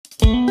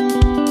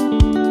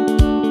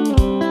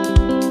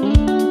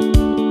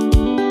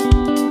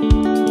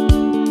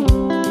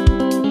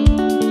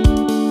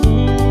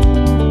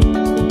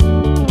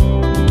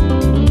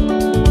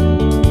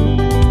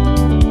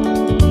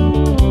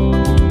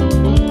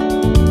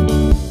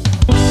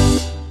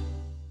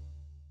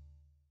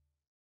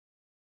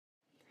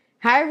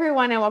Hi,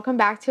 everyone, and welcome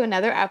back to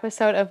another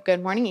episode of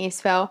Good Morning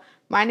Eastvale.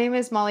 My name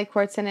is Molly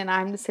Courtson, and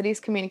I'm the city's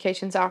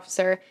communications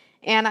officer.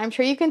 And I'm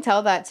sure you can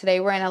tell that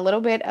today we're in a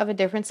little bit of a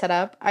different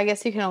setup. I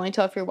guess you can only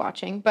tell if you're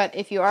watching, but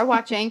if you are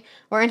watching,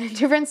 we're in a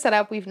different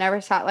setup. We've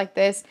never sat like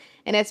this,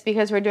 and it's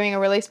because we're doing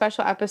a really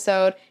special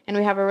episode, and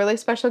we have a really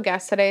special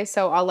guest today,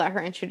 so I'll let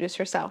her introduce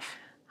herself.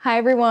 Hi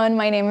everyone,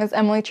 my name is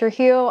Emily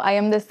Trujillo. I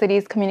am the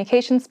city's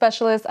communications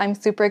specialist. I'm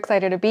super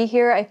excited to be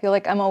here. I feel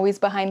like I'm always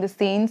behind the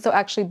scenes, so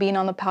actually being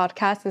on the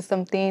podcast is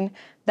something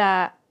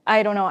that,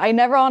 I don't know, I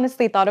never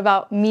honestly thought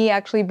about me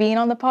actually being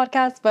on the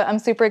podcast, but I'm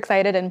super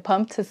excited and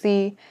pumped to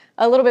see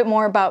a little bit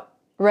more about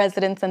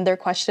residents and their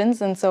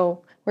questions, and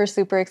so we're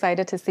super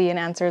excited to see and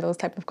answer those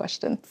type of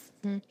questions.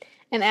 Mm-hmm.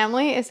 And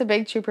Emily is a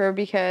big trooper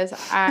because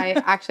I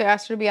actually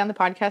asked her to be on the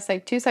podcast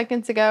like 2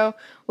 seconds ago.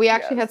 We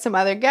actually had some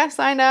other guests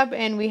lined up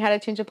and we had a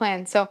change of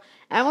plans. So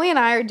Emily and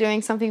I are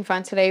doing something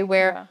fun today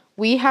where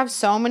we have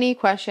so many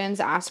questions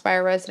asked by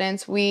our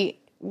residents.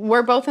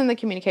 We're both in the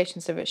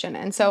communications division.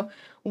 And so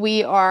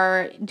we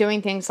are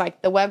doing things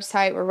like the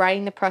website, we're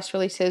writing the press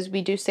releases,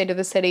 we do State of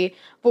the City,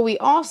 but we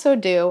also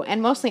do,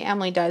 and mostly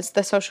Emily does,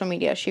 the social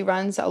media. She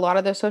runs a lot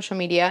of the social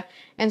media.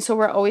 And so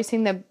we're always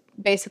seeing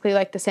basically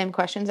like the same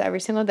questions every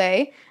single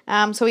day.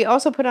 So we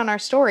also put on our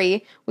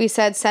story, we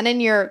said, send in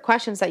your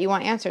questions that you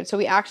want answered. So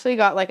we actually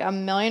got like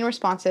 1 million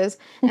responses.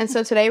 And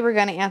so today we're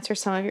going to answer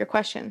some of your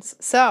questions.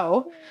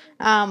 So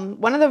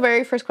one of the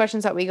very first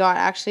questions that we got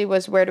actually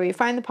was, where do we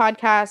find the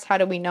podcast? How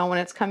do we know when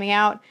it's coming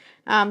out?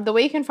 The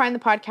way you can find the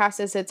podcast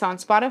is it's on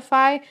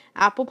Spotify,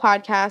 Apple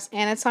Podcasts,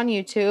 and it's on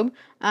YouTube.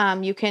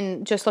 You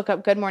can just look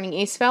up Good Morning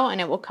Eastvale and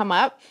it will come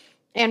up.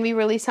 And we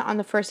release it on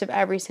the first of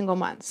every single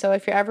month. So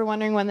if you're ever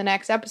wondering when the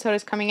next episode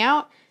is coming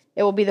out,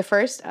 it will be the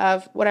first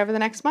of whatever the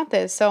next month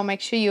is. So make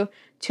sure you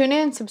tune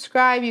in,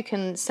 subscribe. You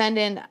can send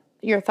in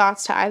your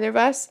thoughts to either of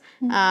us.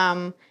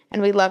 And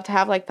we'd love to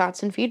have like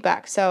thoughts and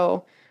feedback.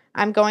 So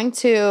I'm going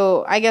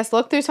to, I guess,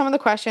 look through some of the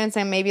questions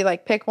and maybe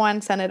like pick one,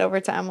 send it over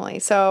to Emily.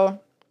 So,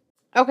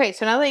 okay.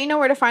 So now that you know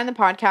where to find the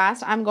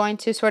podcast, I'm going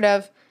to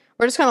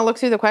we're just going to look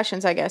through the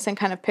questions, I guess, and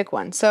kind of pick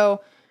one.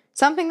 So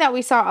something that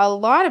we saw a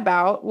lot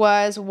about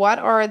was, what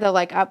are the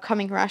like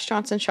upcoming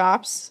restaurants and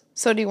shops?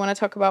 So do you want to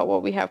talk about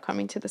what we have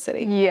coming to the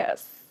city?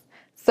 Yes.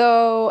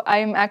 So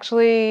I'm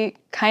actually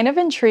kind of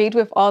intrigued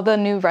with all the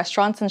new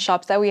restaurants and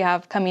shops that we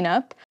have coming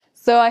up.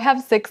 So I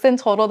have 6 in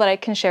total that I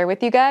can share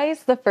with you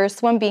guys. The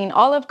first one being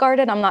Olive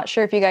Garden. I'm not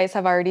sure if you guys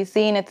have already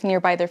seen. It's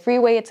nearby the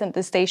freeway. It's at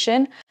the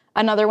station.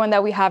 Another one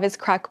that we have is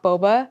Crack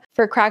Boba.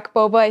 For Crack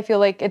Boba, I feel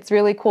like it's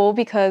really cool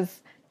because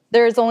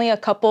there's only a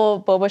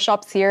couple boba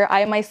shops here.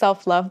 I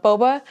myself love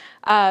boba,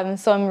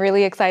 so I'm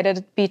really excited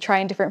to be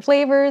trying different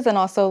flavors and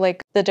also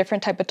like the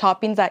different type of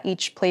toppings that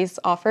each place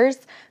offers.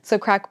 So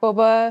Crack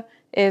Boba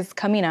is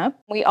coming up.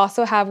 We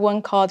also have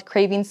one called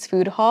Cravings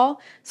Food Hall.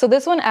 So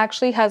this one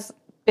actually has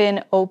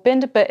been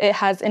opened, but it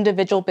has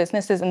individual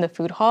businesses in the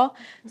food hall.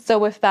 So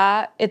with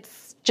that,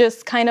 it's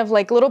just kind of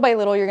like little by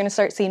little, you're going to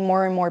start seeing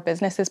more and more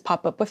businesses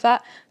pop up with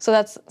that. So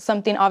that's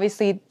something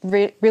obviously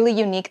really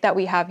unique that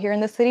we have here in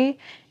the city.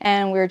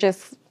 And we're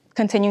just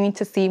continuing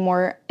to see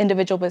more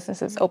individual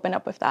businesses open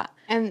up with that.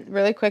 And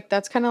really quick,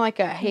 that's kind of like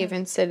a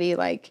Haven City,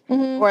 like,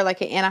 or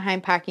like an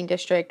Anaheim packing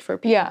district for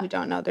people who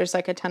don't know. There's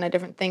like a ton of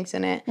different things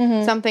in it.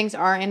 Some things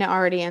are in it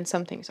already and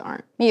some things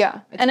aren't.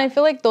 Yeah. And I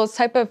feel like those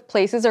type of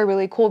places are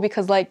really cool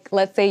because, like,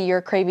 let's say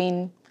you're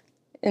craving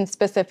in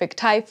specific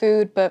Thai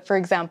food, but for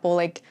example,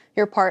 like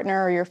your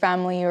partner or your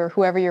family or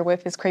whoever you're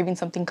with is craving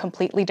something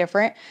completely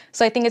different.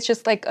 So I think it's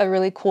just like a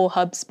really cool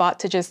hub spot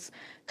to just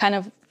kind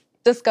of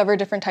discover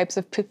different types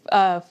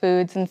of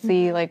foods and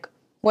see like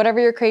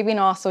whatever you're craving.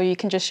 Also, you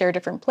can just share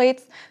different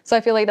plates. So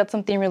I feel like that's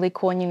something really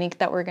cool and unique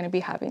that we're going to be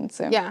having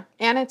soon. Yeah,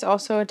 and it's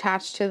also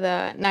attached to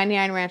the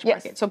 99 Ranch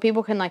Market. So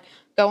people can like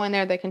go in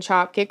there, they can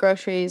shop, get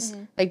groceries,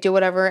 like do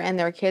whatever, and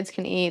their kids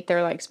can eat,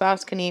 their like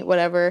spouse can eat,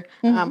 whatever.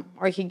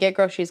 Or you can get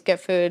groceries,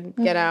 get food,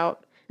 get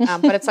out.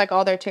 But it's like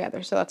all there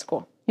together, so that's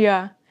cool.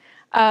 Yeah.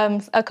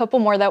 A couple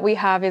more that we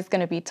have is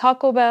going to be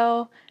Taco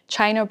Bell,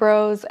 China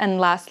Bros, and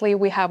lastly,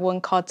 we have one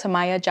called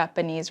Tamaya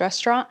Japanese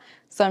Restaurant.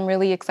 So I'm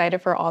really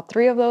excited for all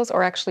 3 of those,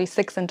 or actually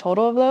 6 in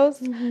total of those.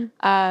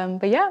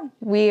 But yeah,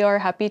 we are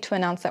happy to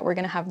announce that we're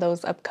going to have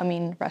those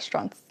upcoming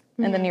restaurants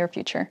in the near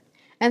future.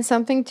 And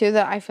something too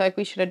that I feel like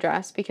we should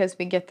address, because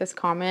we get this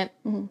comment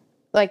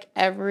like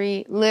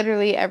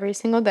literally every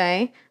single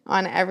day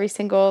on every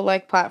single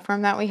like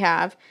platform that we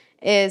have,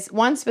 is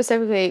one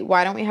specifically,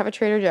 why don't we have a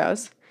Trader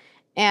Joe's?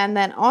 And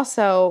then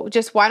also,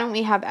 just why don't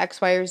we have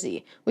X, Y, or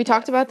Z? We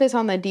talked about this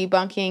on the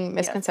debunking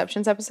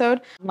misconceptions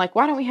episode. Like,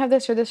 why don't we have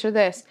this or this or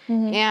this?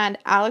 And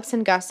Alex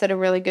and Gus did a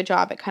really good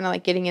job at kind of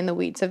like getting in the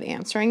weeds of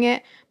answering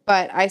it.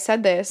 But I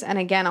said this, and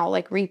again, I'll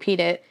like repeat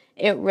it.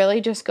 It really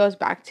just goes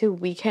back to,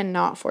 we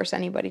cannot force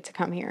anybody to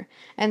come here.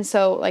 And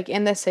so like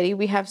in the city,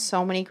 we have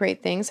so many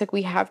great things. Like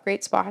we have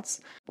great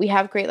spots. We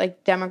have great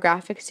like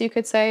demographics, you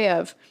could say,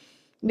 of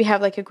we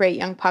have like a great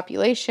young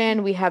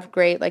population. We have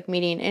great like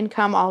median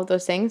income, all of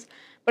those things.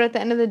 But But at the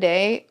end of the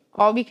day,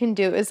 all we can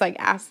do is like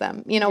ask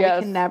them. You know, we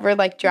can never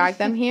like drag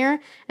them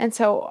here. And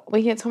so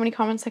we get so many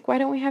comments like, why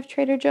don't we have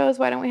Trader Joe's?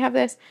 Why don't we have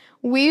this?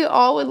 We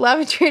all would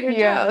love Trader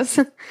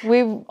Joe's.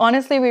 We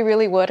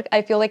really would.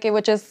 I feel like it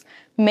would just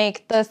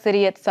make the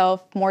city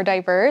itself more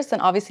diverse. And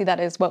obviously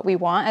that is what we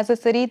want as a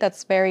city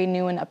that's very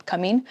new and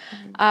upcoming.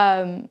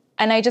 And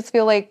I just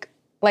feel like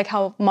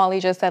how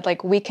Molly just said,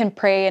 like we can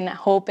pray and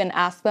hope and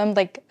ask them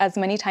like as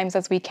many times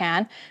as we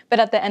can. But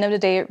at the end of the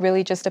day, it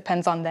really just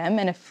depends on them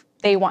and if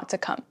they want to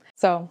come.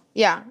 So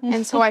yeah.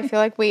 And so I feel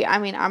like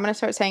I'm going to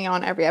start saying it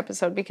on every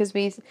episode because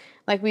we've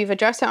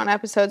addressed it on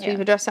episodes. We've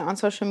addressed it on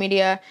social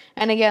media.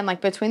 And again,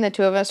 like between the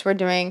two of us, we're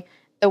doing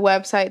the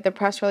website, the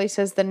press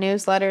releases, the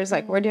newsletters,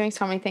 like we're doing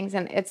so many things.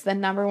 And it's the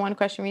number one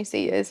question we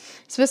see is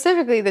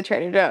specifically the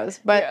Trader Joe's,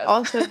 but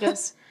also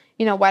just,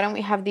 you know, why don't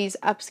we have these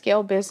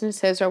upscale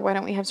businesses or why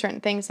don't we have certain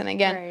things? And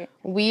again,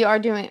 we are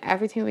doing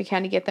everything we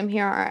can to get them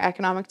here. Our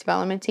economic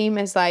development team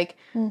is like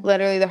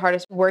literally the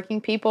hardest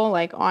working people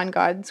like on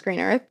God's green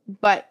earth,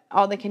 but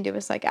all they can do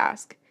is like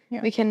ask.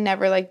 We can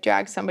never like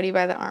drag somebody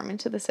by the arm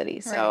into the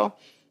city. So,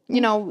 you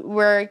know,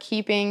 we'll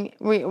keep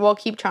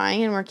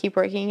trying and we'll keep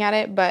working at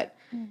it, but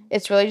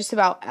it's really just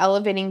about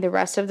elevating the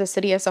rest of the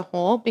city as a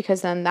whole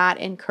because then that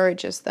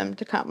encourages them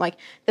to come. Like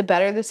the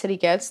better the city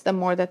gets, the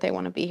more that they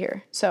want to be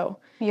here. So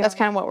that's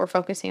kind of what we're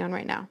focusing on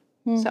right now.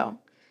 So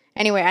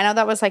anyway, I know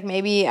that was like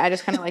maybe I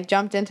just kind of like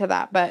jumped into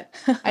that, but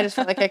I just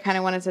felt like I kind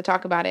of wanted to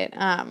talk about it.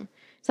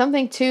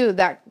 Something too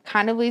that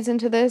kind of leads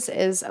into this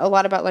is a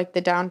lot about like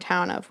the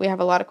downtown we have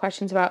a lot of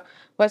questions about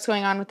what's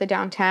going on with the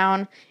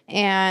downtown.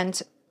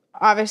 And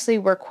obviously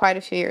we're quite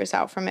a few years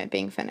out from it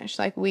being finished.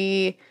 Like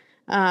we've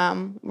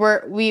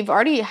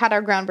already had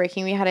our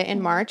groundbreaking. We had it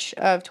in March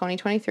of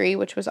 2023,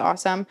 which was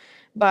awesome.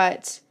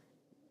 But,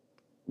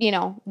 you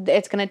know,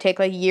 it's going to take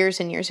like years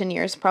and years and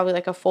years, probably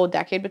like a full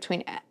decade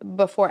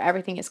before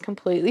everything is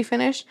completely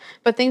finished.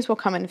 But things will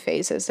come in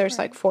phases. There's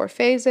like 4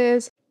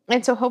 phases.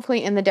 And so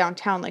hopefully in the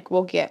downtown, like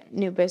we'll get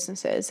new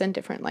businesses and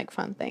different like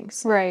fun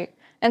things. Right.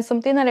 And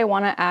something that I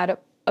want to add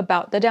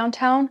about the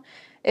downtown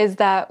is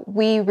that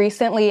we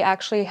recently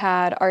actually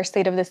had our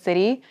State of the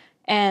City.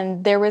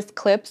 And there was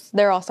clips,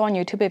 they're also on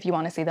YouTube if you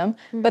want to see them,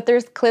 but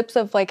there's clips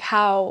of like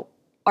how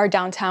our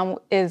downtown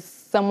is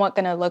somewhat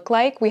going to look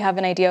like. We have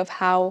an idea of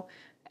how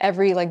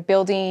every like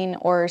building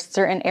or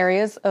certain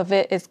areas of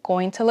it is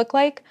going to look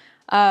like.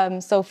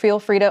 So feel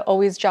free to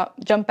always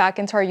jump back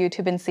into our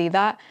YouTube and see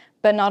that.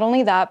 But not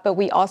only that, but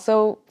we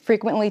also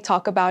frequently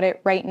talk about it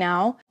right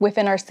now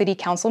within our city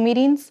council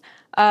meetings.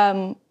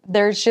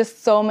 There's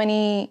just so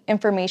many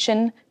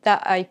information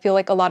that I feel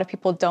like a lot of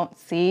people don't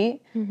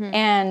see.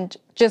 And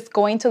just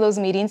going to those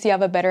meetings, you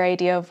have a better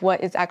idea of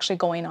what is actually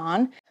going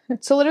on.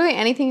 So literally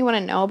anything you want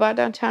to know about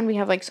downtown, we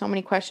have like so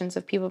many questions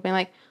of people being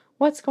like,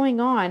 what's going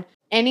on?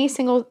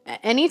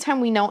 Anytime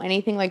we know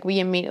anything, like we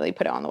immediately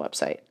put it on the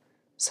website.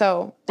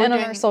 So and on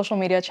our social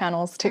media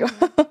channels too.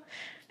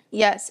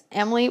 Yes,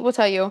 Emily will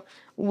tell you,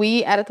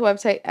 we edit the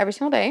website every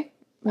single day.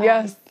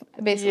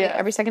 Basically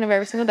every second of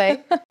every single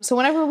day. So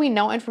whenever we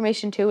know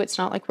information too, it's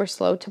not like we're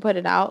slow to put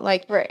it out.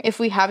 Like if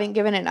we haven't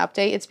given an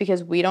update, it's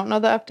because we don't know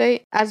the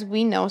update. As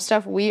we know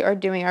stuff, we are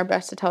doing our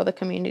best to tell the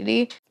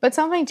community. But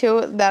something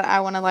too that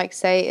I want to like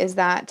say is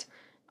that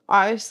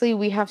obviously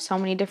we have so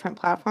many different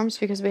platforms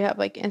because we have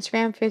like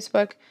Instagram,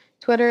 Facebook,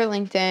 Twitter,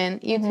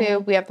 LinkedIn,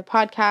 YouTube. We have the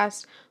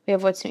podcast. We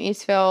have What's New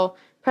Eastvale,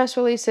 press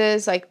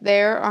releases. Like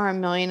there are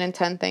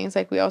 1,010,000 things.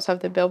 Like we also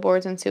have the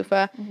billboards in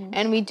SUFA.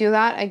 And we do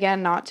that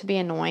again, not to be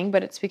annoying,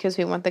 but it's because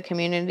we want the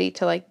community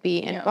to like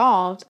be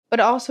involved. But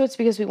also it's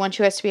because we want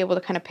you guys to be able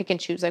to kind of pick and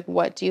choose, like,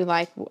 what do you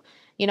like,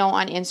 you know,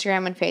 on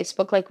Instagram and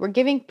Facebook. Like we're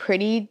giving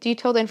pretty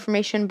detailed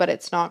information, but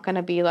it's not going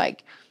to be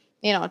like,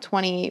 you know,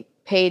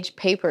 20-page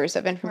papers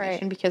of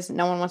information because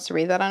no one wants to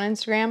read that on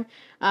Instagram.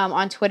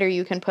 On Twitter,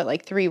 you can put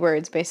like 3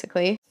 words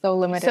basically. So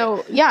limited.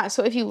 So yeah,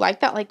 so if you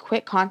like that like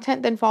quick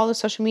content, then follow the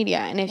social media.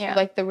 And if you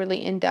like the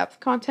really in-depth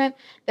content,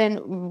 then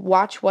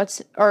read What's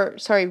New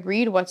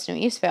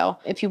Eastvale.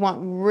 If you want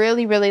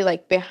really, really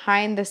like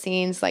behind the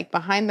scenes, like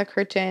behind the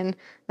curtain,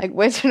 like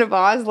Wizard of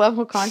Oz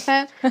level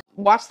content,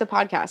 watch the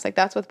podcast. Like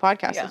that's what the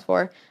podcast is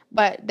for.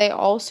 But they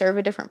all serve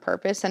a different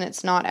purpose, and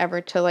it's not ever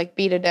to like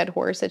beat a dead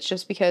horse. It's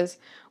just because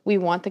we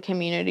want the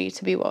community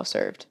to be well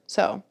served.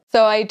 So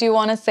I do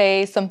want to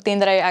say something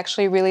that I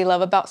actually really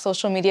love about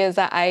social media is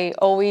that I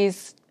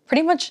always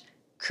pretty much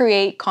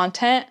create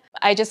content.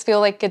 I just feel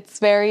like it's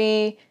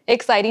very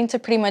exciting to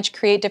pretty much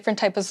create different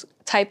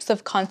types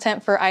of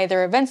content for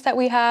either events that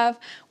we have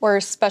or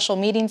special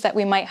meetings that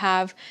we might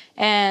have.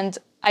 And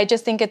I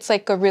just think it's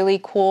like a really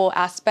cool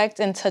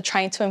aspect into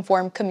trying to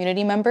inform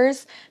community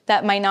members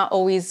that might not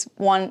always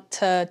want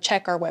to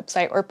check our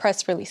website or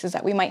press releases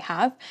that we might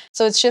have.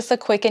 So it's just a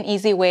quick and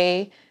easy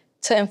way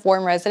to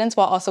inform residents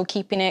while also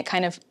keeping it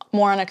kind of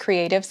more on a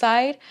creative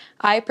side.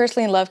 I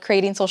personally love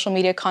creating social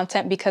media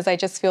content because I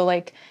just feel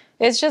like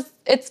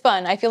it's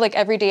fun. I feel like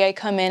every day I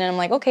come in and I'm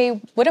like,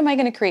 okay, what am I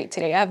going to create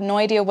today? I have no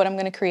idea what I'm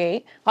going to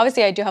create.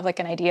 Obviously, I do have like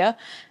an idea,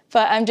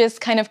 but I'm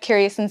just kind of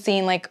curious and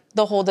seeing like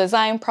the whole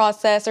design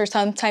process, or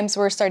sometimes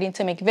we're starting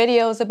to make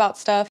videos about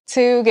stuff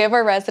to give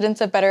our residents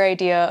a better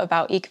idea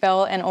about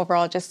Eekville and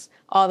overall just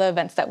all the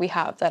events that we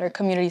have that our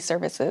community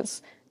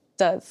services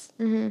does.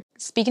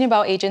 Speaking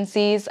about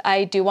agencies,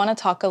 I do want to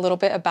talk a little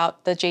bit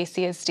about the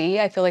JCSD.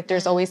 I feel like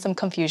there's always some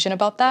confusion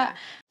about that.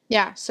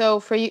 Yeah, so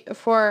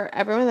for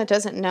everyone that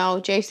doesn't know,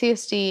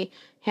 JCSD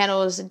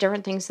handles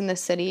different things in the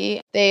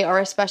city. They are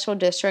a special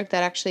district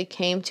that actually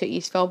came to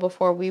Eastvale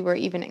before we were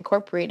even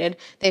incorporated.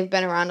 They've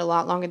been around a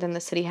lot longer than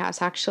the city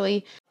has,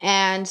 actually.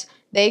 And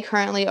they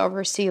currently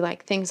oversee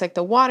like things like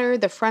the water,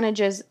 the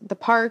frontages, the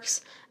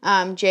parks.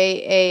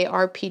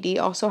 JARPD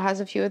also has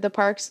a few of the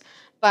parks.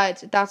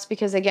 But that's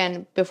because,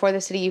 again, before the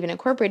city even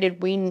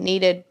incorporated, we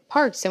needed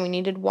parks and we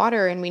needed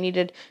water and we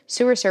needed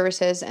sewer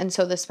services. And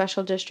so the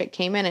special district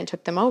came in and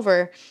took them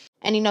over.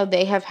 And,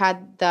 they have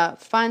had the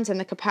funds and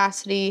the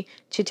capacity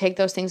to take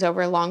those things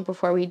over long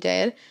before we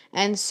did.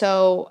 And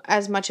so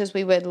as much as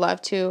we would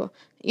love to,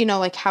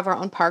 like have our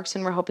own parks,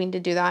 and we're hoping to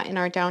do that in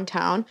our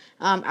downtown,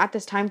 at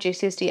this time,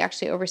 JCSD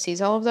actually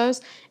oversees all of those.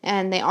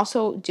 And they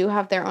also do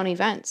have their own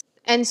events.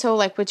 And so,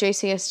 like, with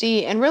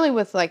JCSD and really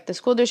with, like, the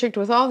school district,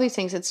 with all these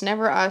things, it's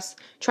never us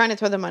trying to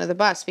throw them under the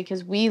bus,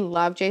 because we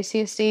love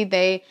JCSD.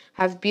 They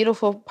have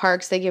beautiful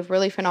parks. They give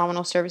really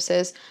phenomenal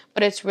services.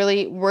 But it's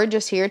really, we're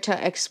just here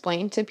to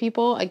explain to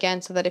people,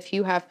 again, so that if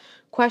you have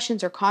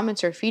questions or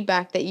comments or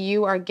feedback, that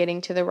you are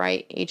getting to the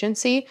right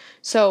agency.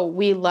 So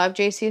we love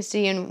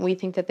JCSD and we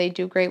think that they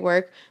do great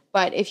work.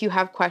 But if you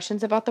have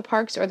questions about the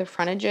parks or the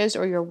frontages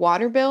or your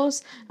water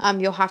bills,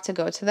 you'll have to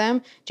go to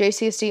them.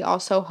 JCSD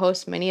also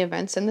hosts many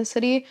events in the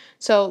city.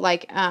 So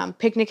like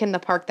Picnic in the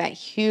Park, that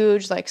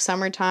huge like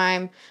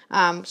summertime,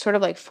 sort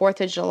of like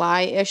 4th of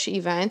July-ish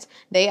event,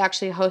 they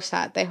actually host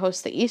that. They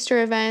host the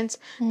Easter events.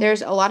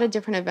 There's a lot of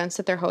different events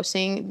that they're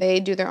hosting. They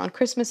do their own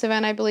Christmas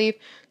event, I believe.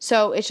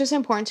 So it's just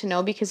important to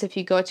know, because if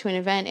you go to an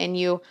event and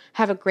you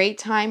have a great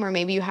time, or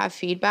maybe you have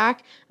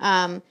feedback,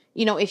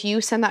 if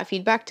you send that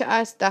feedback to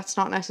us, that's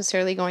not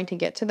necessarily going to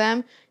get to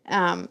them.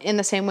 In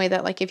the same way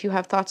that, like, if you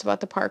have thoughts about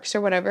the parks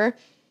or whatever,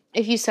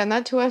 if you send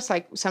that to us,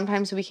 like,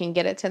 sometimes we can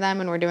get it to them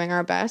and we're doing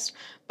our best.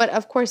 But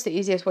of course, the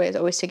easiest way is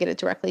always to get it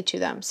directly to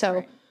them.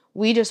 So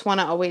we just want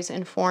to always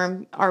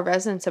inform our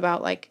residents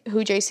about, like,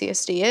 who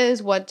JCSD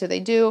is, what do they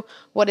do,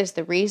 what is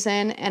the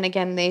reason. And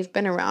again, they've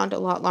been around a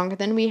lot longer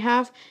than we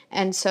have.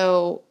 And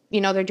so,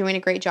 they're doing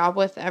a great job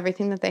with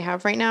everything that they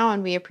have right now,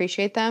 and we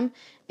appreciate them.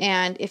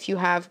 And if you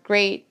have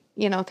great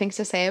things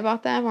to say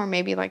about them, or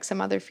maybe like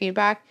some other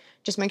feedback,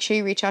 just make sure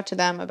you reach out to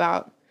them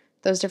about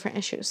those different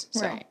issues.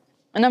 So. Right.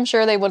 And I'm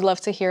sure they would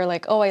love to hear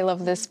like, oh, I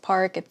love this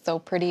park. It's so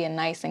pretty and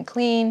nice and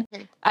clean.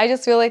 I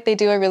just feel like they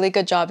do a really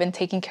good job in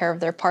taking care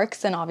of their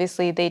parks. And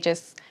obviously they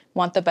just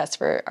want the best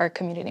for our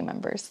community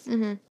members.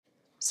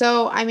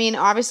 So, I mean,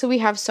 obviously we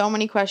have so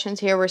many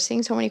questions here. We're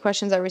seeing so many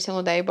questions every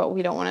single day, but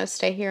we don't want to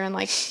stay here and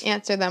like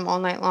answer them all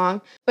night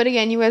long. But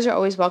again, you guys are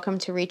always welcome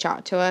to reach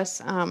out to us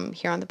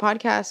here on the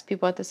podcast,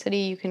 people at the city.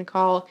 You can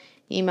call,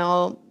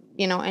 email,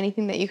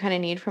 anything that you kind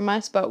of need from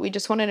us. But we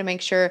just wanted to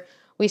make sure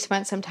we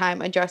spent some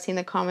time addressing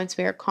the comments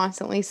we are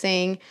constantly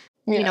seeing,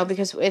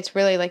 because it's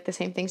really like the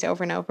same things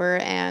over and over.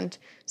 And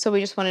so we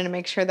just wanted to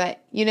make sure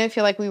that you didn't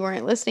feel like we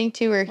weren't listening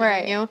to or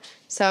hearing you.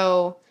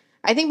 So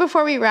I think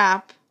before we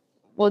wrap,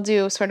 we'll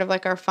do sort of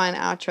like our fun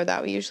outro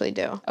that we usually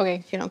do. Okay.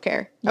 If you don't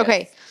care. Yes,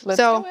 okay. Let's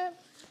so do it.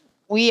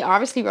 We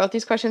obviously wrote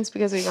these questions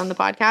because we run the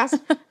podcast,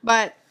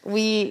 but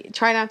we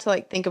try not to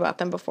like think about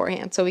them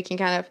beforehand. So we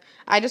can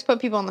I just put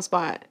people on the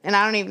spot, and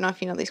I don't even know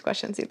if you know these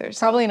questions either. So.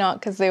 Probably not,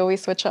 because they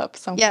always switch up.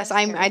 Yes,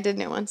 I did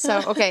new ones.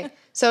 So, okay.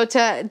 So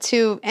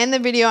to end the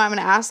video, I'm going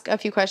to ask a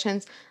few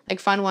questions, like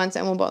fun ones,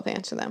 and we'll both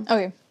answer them.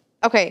 Okay.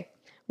 Okay.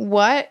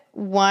 What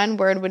one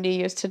word would you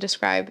use to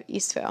describe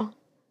Eastvale?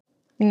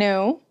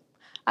 New.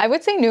 I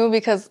would say new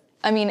because,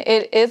 I mean,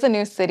 it is a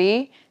new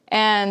city,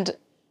 and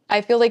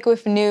I feel like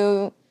with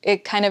new,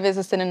 it kind of is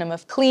a synonym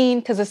of clean,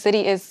 because the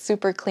city is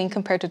super clean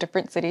compared to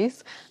different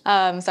cities.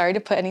 Sorry to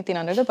put anything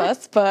under the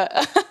bus, but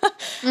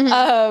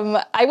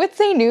I would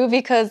say new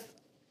because,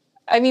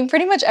 I mean,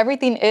 pretty much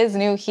everything is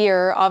new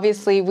here.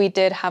 Obviously, we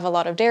did have a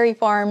lot of dairy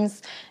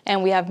farms,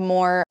 and we have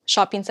more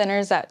shopping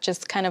centers that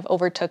just kind of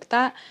overtook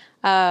that.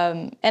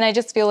 And I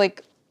just feel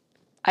like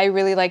I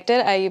really liked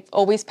it. I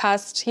always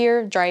passed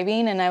here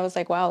driving, and I was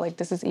like, wow, like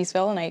this is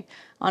Eastvale. And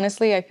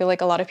I feel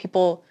like a lot of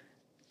people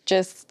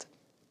just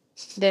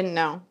didn't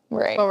know.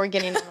 Right. But we're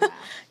getting to that.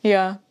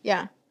 Yeah.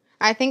 Yeah.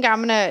 I think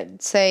I'm going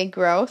to say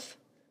growth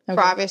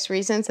for obvious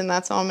reasons, and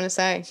that's all I'm going to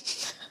say.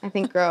 I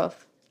think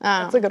growth.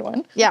 That's a good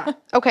one. Yeah.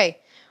 Okay.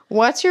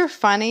 What's your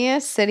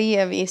funniest City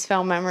of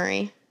Eastvale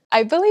memory?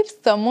 I believe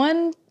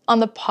someone on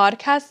the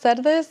podcast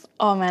said this.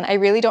 Oh man, I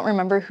really don't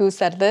remember who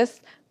said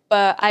this,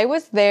 but I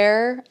was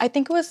there. I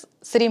think it was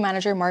City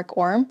Manager Mark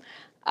Orm.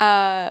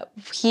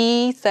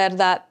 He said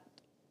that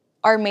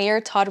our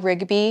mayor, Todd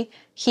Rigby,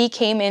 he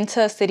came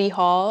into City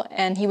Hall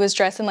and he was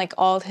dressed in like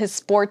all his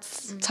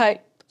sports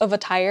type of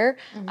attire.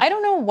 I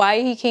don't know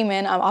why he came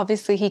in.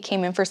 Obviously, he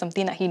came in for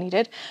something that he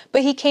needed,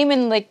 but he came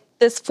in like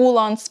this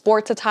full-on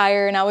sports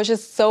attire, and I was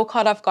just so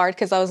caught off guard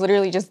because I was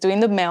literally just doing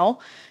the mail,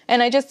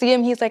 and I just see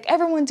him. He's like,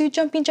 everyone do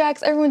jumping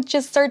jacks. Everyone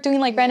just start doing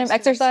like random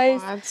exercise.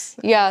 Squats.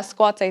 Yeah,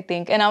 squats, I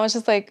think. And I was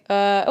just like,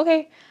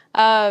 okay.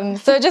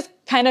 So it just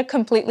kind of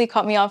completely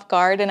caught me off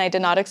guard, and I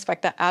did not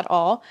expect that at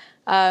all.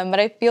 But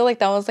I feel like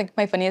that was like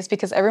my funniest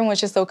because everyone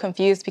was just so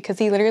confused because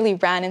he literally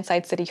ran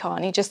inside City Hall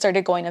and he just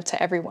started going up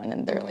to everyone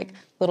in their like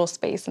little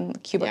space in the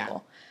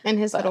cubicle. And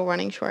his little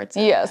running shorts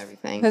and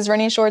everything. His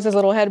running shorts, his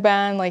little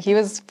headband, like he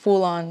was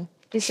full on.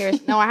 Be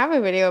serious. No, I have a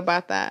video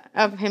about that,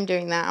 of him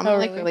doing that. I'm gonna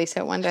like release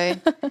it one day.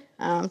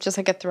 Just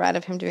like a thread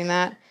of him doing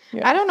that.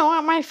 Yeah. I don't know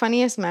what my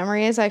funniest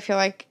memory is. I feel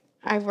like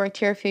I've worked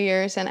here a few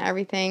years and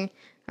everything.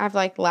 I've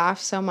like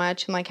laughed so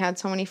much and like had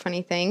so many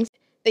funny things.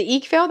 The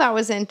Eekville that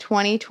was in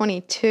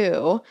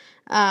 2022,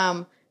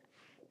 I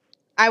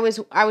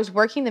was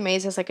working the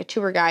maze as like a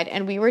tour guide,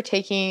 and we were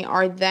taking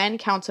our then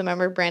council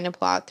member Brandon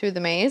Plott through the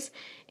maze,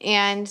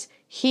 and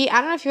I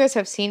don't know if you guys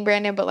have seen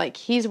Brandon, but like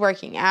he's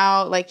working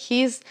out, like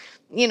he's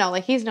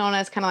like he's known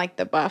as kind of like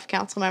the buff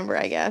council member,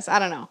 I guess. I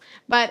don't know.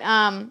 But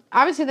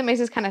obviously the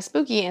maze is kind of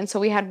spooky, and so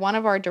we had one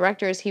of our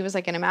directors, he was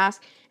like in a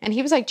mask, and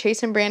he was like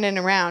chasing Brandon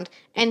around,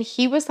 and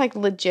he was like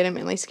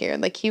legitimately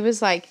scared. Like he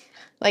was like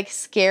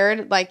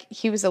scared, like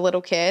he was a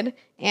little kid,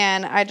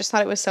 and I just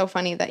thought it was so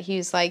funny that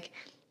he's like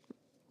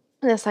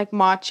this like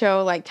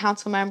macho like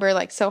council member,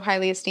 like so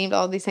highly esteemed,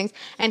 all of these things,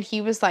 and he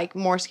was like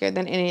more scared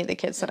than any of the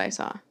kids that I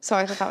saw. So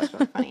I thought that was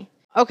really funny.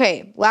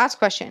 Okay, last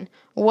question.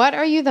 What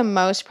are you the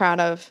most proud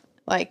of?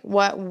 Like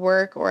what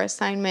work or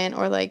assignment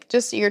or like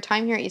just your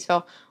time here at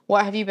Eastvale,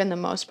 what have you been the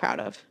most proud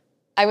of?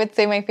 I would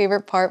say my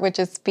favorite part would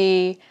just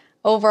be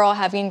overall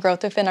having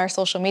growth within our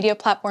social media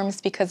platforms,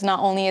 because not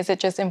only is it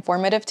just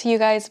informative to you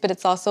guys, but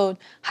it's also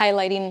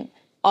highlighting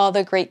all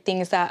the great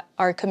things that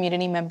our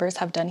community members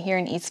have done here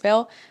in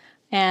Eastvale.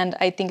 And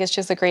I think it's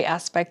just a great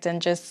aspect,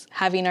 and just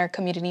having our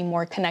community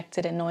more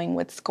connected and knowing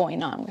what's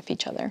going on with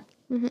each other.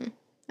 Mm-hmm.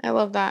 I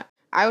love that.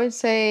 I would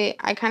say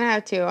I kind of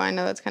have two. I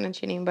know that's kind of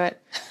cheating,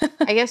 but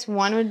I guess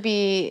one would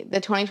be the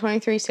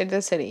 2023 State of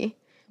the City,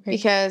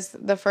 because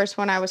the first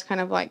one I was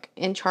kind of like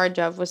in charge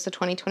of was the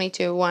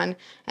 2022 one,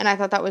 and I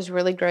thought that was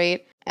really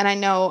great. And I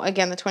know,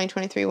 again, the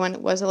 2023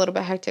 one was a little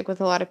bit hectic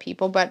with a lot of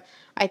people, but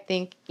I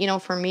think,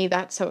 for me,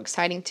 that's so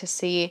exciting to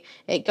see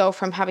it go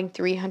from having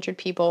 300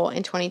 people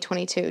in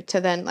 2022 to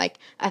then like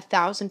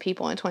 1,000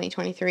 people in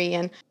 2023.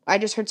 And I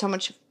just heard so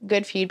much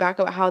good feedback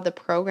about how the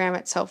program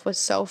itself was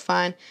so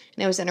fun,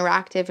 and it was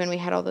interactive, and we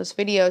had all those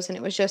videos, and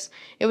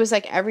it was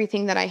like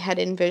everything that I had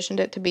envisioned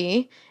it to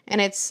be.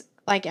 And it's,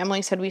 like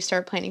Emily said, we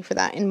start planning for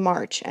that in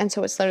March. And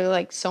so it's literally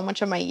like so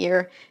much of my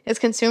year is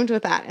consumed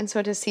with that. And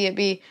so to see it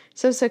be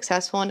so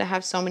successful and to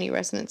have so many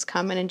residents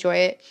come and enjoy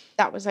it,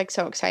 that was like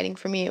so exciting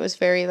for me. It was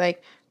very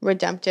like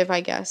redemptive, I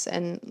guess.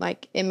 And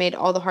like it made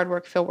all the hard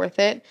work feel worth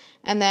it.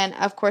 And then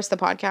of course the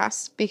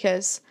podcast,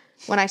 because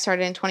when I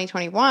started in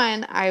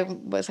 2021, I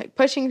was like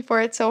pushing for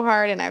it so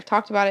hard, and I've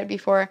talked about it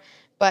before,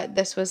 but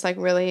this was like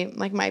really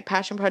like my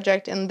passion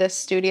project in this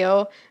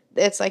studio.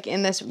 It's like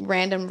in this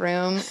random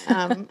room.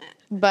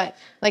 But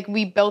like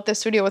we built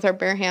this studio with our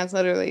bare hands,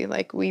 literally.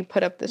 Like we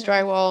put up this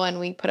drywall and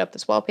we put up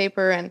this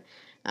wallpaper, and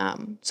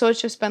so it's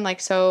just been like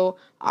so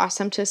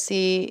awesome to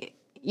see,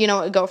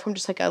 it go from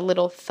just like a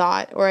little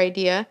thought or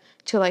idea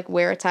to like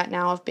where it's at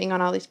now, of being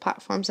on all these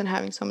platforms and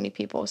having so many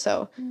people.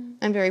 So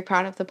I'm very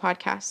proud of the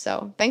podcast.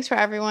 So thanks for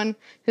everyone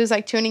who's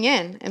like tuning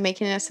in and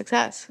making it a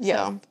success. Yes.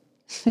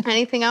 So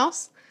anything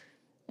else?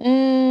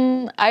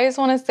 I just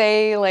want to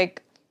say,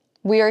 like,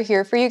 we are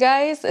here for you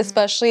guys,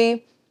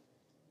 especially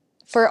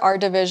for our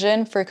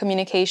division, for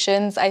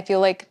communications. I feel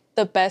like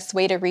the best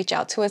way to reach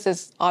out to us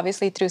is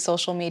obviously through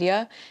social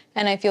media.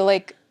 And I feel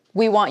like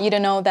we want you to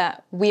know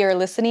that we are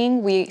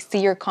listening. We see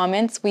your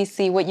comments. We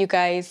see what you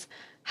guys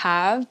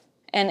have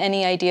and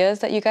any ideas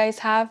that you guys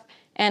have.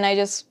 And I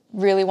just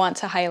really want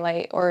to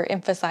highlight or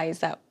emphasize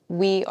that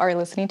we are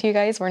listening to you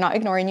guys. We're not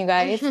ignoring you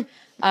guys.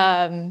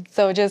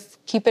 So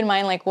just keep in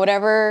mind, like,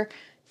 whatever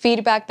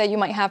feedback that you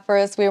might have for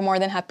us, we are more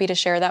than happy to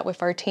share that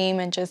with our team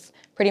and just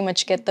pretty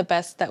much get the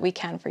best that we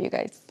can for you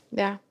guys.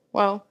 Yeah.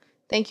 Well,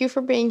 thank you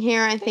for being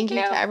here, and thank you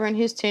to everyone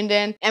who's tuned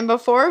in. And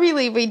before we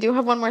leave, we do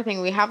have one more thing.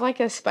 We have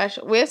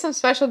some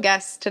special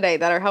guests today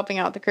that are helping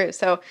out the crew.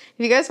 So if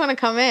you guys want to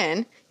come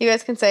in, you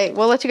guys can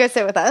we'll let you guys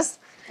sit with us.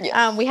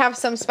 Yes. We have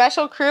some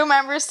special crew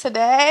members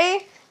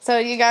today. So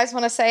you guys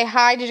want to say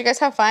hi? Did you guys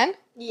have fun?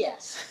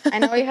 Yes. I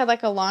know we had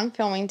like a long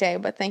filming day,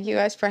 but thank you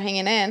guys for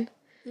hanging in.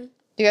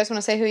 Do you guys want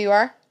to say who you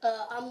are?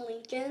 I'm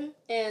Lincoln,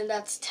 and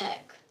that's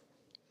Tech.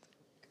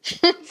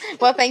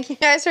 Well, thank you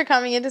guys for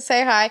coming in to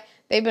say hi.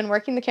 They've been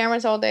working the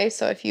cameras all day,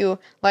 so if you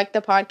like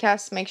the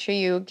podcast, make sure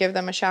you give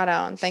them a shout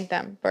out and thank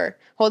them for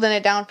holding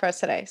it down for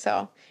us today.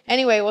 So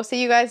anyway, we'll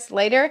see you guys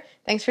later.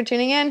 Thanks for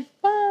tuning in.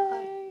 Bye.